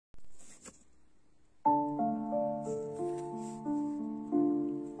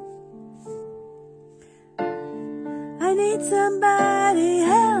need somebody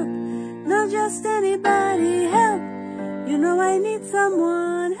help, not just anybody help. You know I need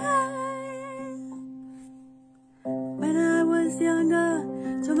someone help. When I was younger,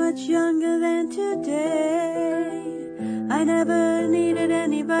 so much younger than today, I never needed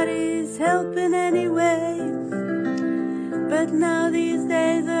anybody's help in any way. But now these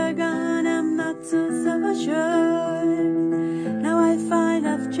days are gone, I'm not so self-assured. Now I find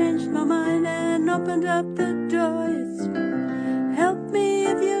I've changed my mind and opened up the doors. Help me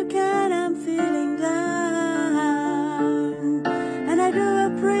if you can, I'm feeling down. And I do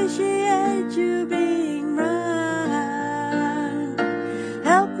appreciate you being round.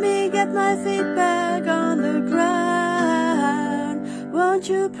 Help me get my feet back on the ground. Won't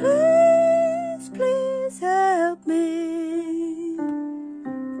you please, please help me?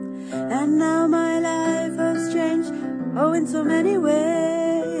 And now my life has changed, oh, in so many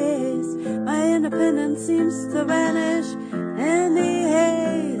ways. My independence seems to vanish in the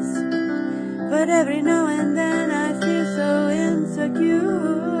haze. But every now and then I feel so insecure.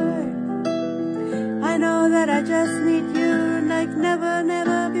 I know that I just need you like never,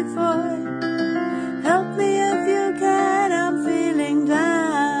 never before. Help me if you can, I'm feeling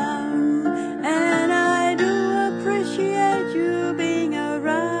down. And I do appreciate you being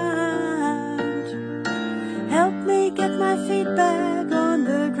around. Help me get my feet back on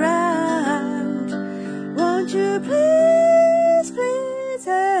the ground. Won't you please, please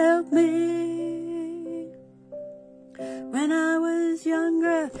help me? When I was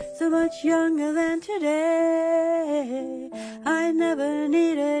younger, so much younger than today, I never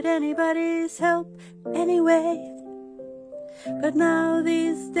needed anybody's help anyway. But now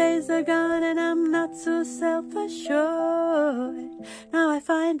these days are gone and I'm not so self-assured. Now I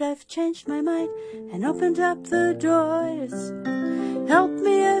find I've changed my mind and opened up the doors. Help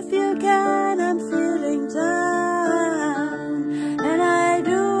me if you can, I'm feeling down. And I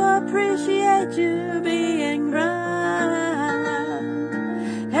do appreciate you being round.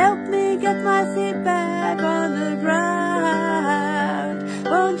 Help me get my feet back on the ground.